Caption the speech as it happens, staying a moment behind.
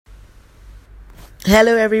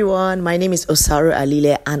Hello everyone, my name is Osaru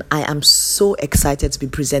Alile and I am so excited to be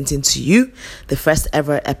presenting to you the first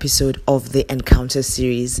ever episode of the Encounter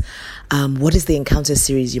series. What is the Encounter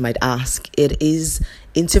series, you might ask? It is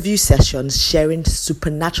interview sessions sharing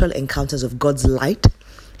supernatural encounters of God's light,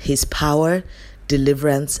 His power,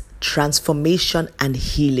 deliverance, transformation and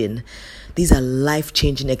healing. These are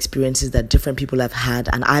life-changing experiences that different people have had,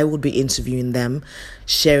 and I will be interviewing them,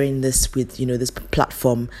 sharing this with, this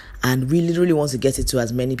platform, and we literally want to get it to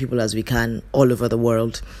as many people as we can all over the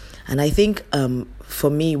world. And I think for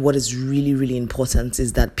me, what is really, really important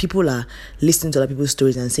is that people are listening to other people's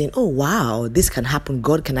stories and saying, oh, wow, this can happen.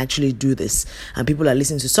 God can actually do this. And people are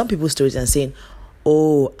listening to some people's stories and saying,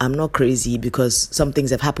 oh, I'm not crazy, because some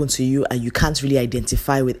things have happened to you and you can't really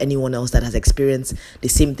identify with anyone else that has experienced the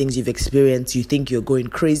same things you've experienced. You think you're going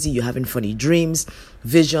crazy, you're having funny dreams,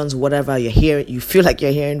 visions, whatever you're hearing, you feel like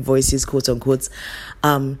you're hearing voices, quote unquote.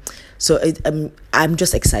 I'm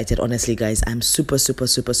just excited, honestly, guys. I'm super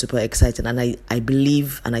excited, and I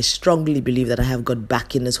believe, and I strongly believe that I have God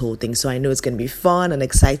back in this whole thing. So I know it's going to be fun and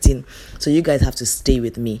exciting. So you guys have to stay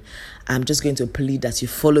with me. I'm just going to plead that you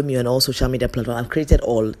follow me on all social media platforms. I've created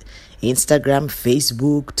all: Instagram,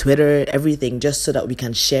 Facebook, Twitter, everything, just so that we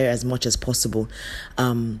can share as much as possible.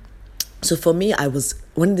 So for me,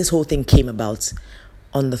 when this whole thing came about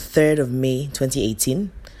on the 3rd of May,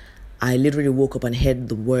 2018, I literally woke up and heard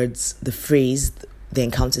the phrase, the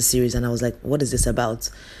Encounter series, and I was like, what is this about?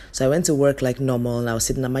 So I went to work like normal, and I was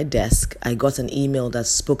sitting at my desk. I got an email that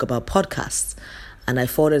spoke about podcasts, and I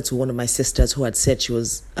forwarded it to one of my sisters who had said she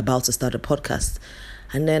was about to start a podcast.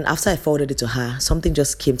 And then after I forwarded it to her, something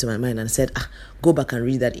just came to my mind and said, go back and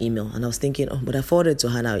read that email. And I was thinking, but I forwarded it to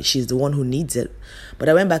her now. She's the one who needs it. But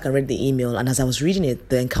I went back and read the email, and as I was reading it,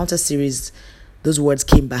 the Encounter series, those words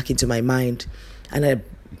came back into my mind, and I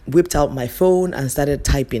whipped out my phone and started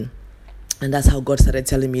typing. And that's how God started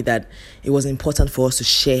telling me that it was important for us to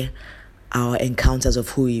share our encounters of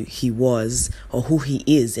who he was or who he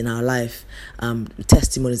is in our life.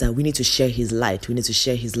 Testimonies that we need to share his light. We need to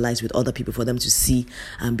share his light with other people for them to see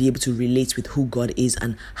and be able to relate with who God is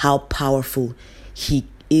and how powerful he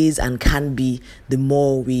is and can be the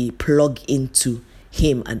more we plug into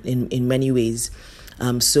him, and in many ways.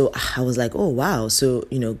 So I was like, oh, wow. So,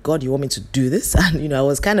 God, you want me to do this? And, I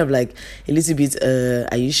was kind of like a little bit,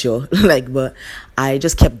 are you sure? But I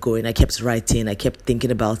just kept going. I kept writing. I kept thinking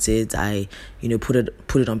about it. I, put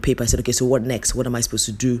it on paper. I said, okay, so what next? What am I supposed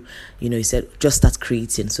to do? He said, just start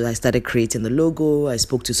creating. So I started creating the logo. I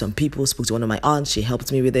spoke to some people, spoke to one of my aunts. She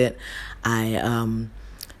helped me with it. I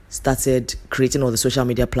started creating all the social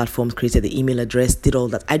media platforms, created the email address, did all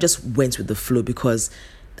that. I just went with the flow because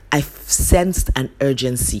I sensed an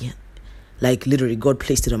urgency. Like literally God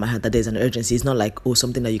placed it on my heart that there's an urgency. It's not like,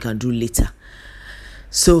 something that you can do later.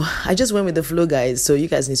 So I just went with the flow, guys. So you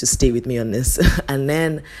guys need to stay with me on this. And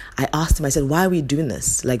then I asked him, I said, why are we doing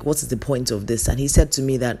this? Like, what is the point of this? And he said to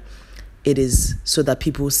me that it is so that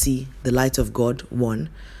people see the light of God, one,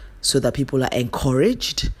 so that people are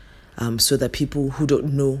encouraged, so that people who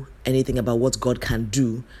don't know anything about what God can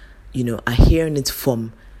do, are hearing it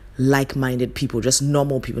from like-minded people, just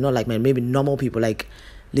normal people, not like-minded, maybe normal people like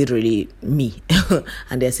literally me.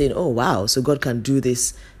 And they're saying, oh, wow, so God can do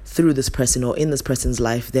this through this person or in this person's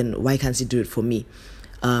life, then why can't he do it for me?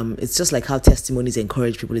 It's just like how testimonies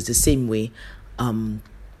encourage people. It's the same way.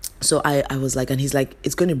 So I was like, and he's like,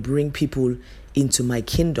 it's going to bring people into my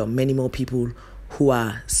kingdom, many more people who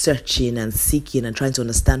are searching and seeking and trying to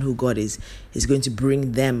understand who God is going to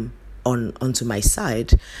bring them onto my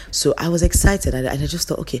side. So I was excited, and I just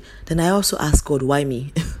thought, okay, then I also asked God, why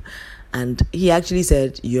me? And he actually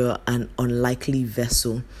said, you're an unlikely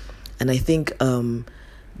vessel. And I think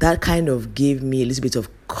that kind of gave me a little bit of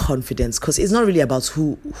confidence, because it's not really about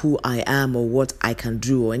who I am or what I can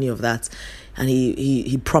do or any of that. And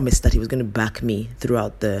he promised that he was going to back me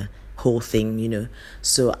throughout the whole thing,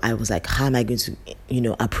 so I was like, how am I going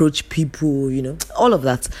to approach people, all of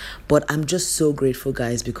that. But I'm just so grateful,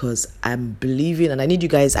 guys, because I'm believing, and I need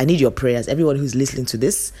your prayers. Everyone who's listening to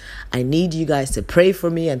this, I need you guys to pray for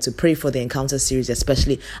me and to pray for the Encounter series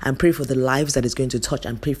especially, and pray for the lives that it's going to touch,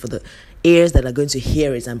 and pray for the ears that are going to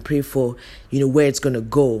hear it, and pray for where it's going to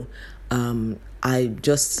go. I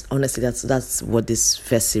just, honestly, that's what this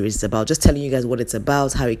first series is about, just telling you guys what it's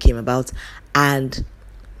about, how it came about, and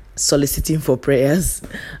soliciting for prayers,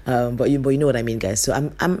 but you know what I mean, guys. So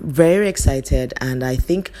I'm very excited, and I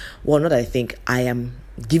am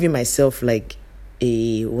giving myself like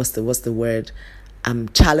what's the word? I'm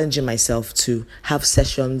challenging myself to have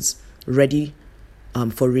sessions ready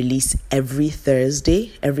for release every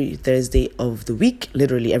Thursday of the week,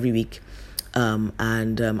 literally every week.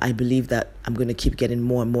 And I believe that I'm going to keep getting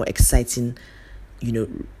more and more exciting,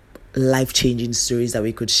 life-changing stories that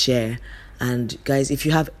we could share. And guys, if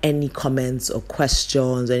you have any comments or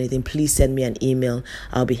questions or anything, please send me an email.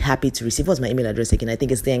 I'll be happy to receive. What's my email address again? I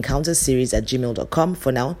think it's theencounterseries@gmail.com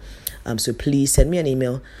for now. So please send me an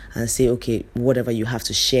email and say, okay, whatever you have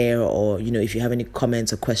to share, or, if you have any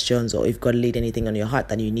comments or questions, or if God laid anything on your heart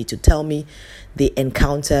that you need to tell me.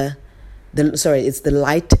 It's the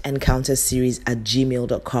Light Encounter Series at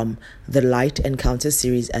gmail.com. The Light Encounter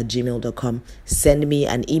Series at gmail.com. Send me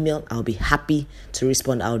an email. I'll be happy to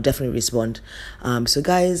respond. I'll definitely respond. So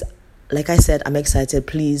guys, like I said, I'm excited.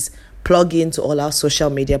 Please plug into all our social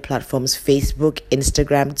media platforms: Facebook,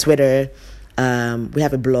 Instagram, Twitter. We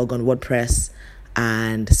have a blog on WordPress,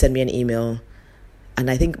 and send me an email. And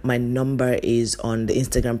I think my number is on the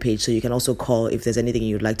Instagram page, so you can also call if there's anything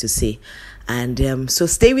you'd like to say. And so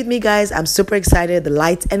stay with me, guys. I'm super excited. The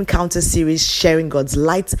Light Encounter Series, sharing God's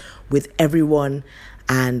light with everyone,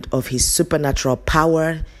 and of his supernatural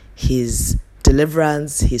power, his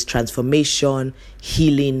deliverance, his transformation,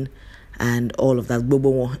 healing, and all of that,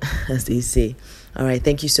 as they say. All right,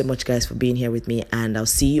 thank you so much, guys, for being here with me, and I'll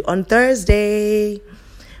see you on Thursday.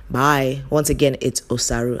 Bye. Once again, it's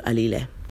Osaru Alile.